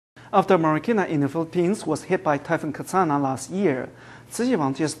After Marikina in the Philippines was hit by Typhoon Ketsana last year, Tzu Chi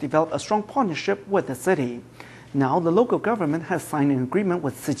volunteers developed a strong partnership with the city. Now, the local government has signed an agreement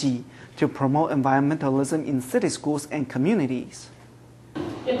with Tzu Chi to promote environmentalism in city schools and communities.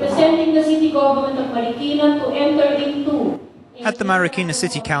 Representing the city government of Marikina to enter into. At the Marikina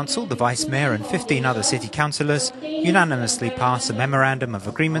City Council, the Vice Mayor and 15 other city councilors unanimously passed a memorandum of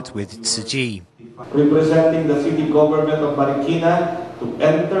agreement with Tzu Chi. Representing the city government of Marikina to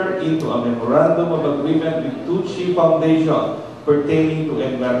enter into a memorandum of agreement with Tzu Chi Foundation pertaining to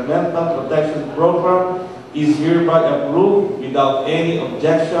environmental protection program is hereby approved without any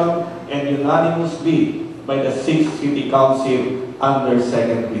objection and unanimously by the 6th City Council under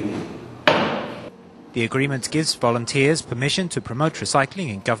second reading. The agreement gives volunteers permission to promote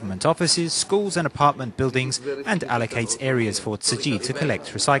recycling in government offices, schools and apartment buildings and allocates areas for Tzu Chi to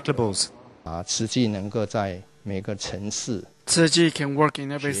collect recyclables. Tzu Chi can work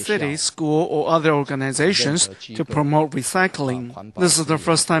in every city, school or other organizations to promote recycling. This is the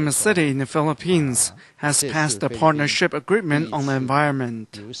first time a city in the Philippines has passed a partnership agreement on the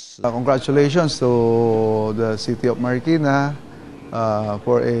environment. Congratulations to the city of Marikina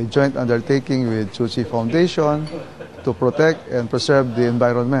for a joint undertaking with Tzu Chi Foundation to protect and preserve the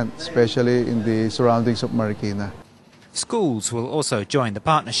environment, especially in the surroundings of Marikina. Schools will also join the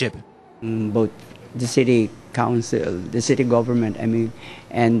partnership. Both the city council, the city government,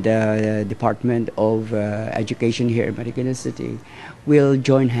 and the Department of Education here in Marikina City will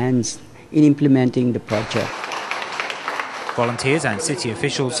join hands in implementing the project. Volunteers and city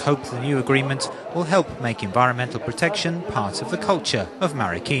officials hope the new agreement will help make environmental protection part of the culture of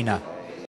Marikina.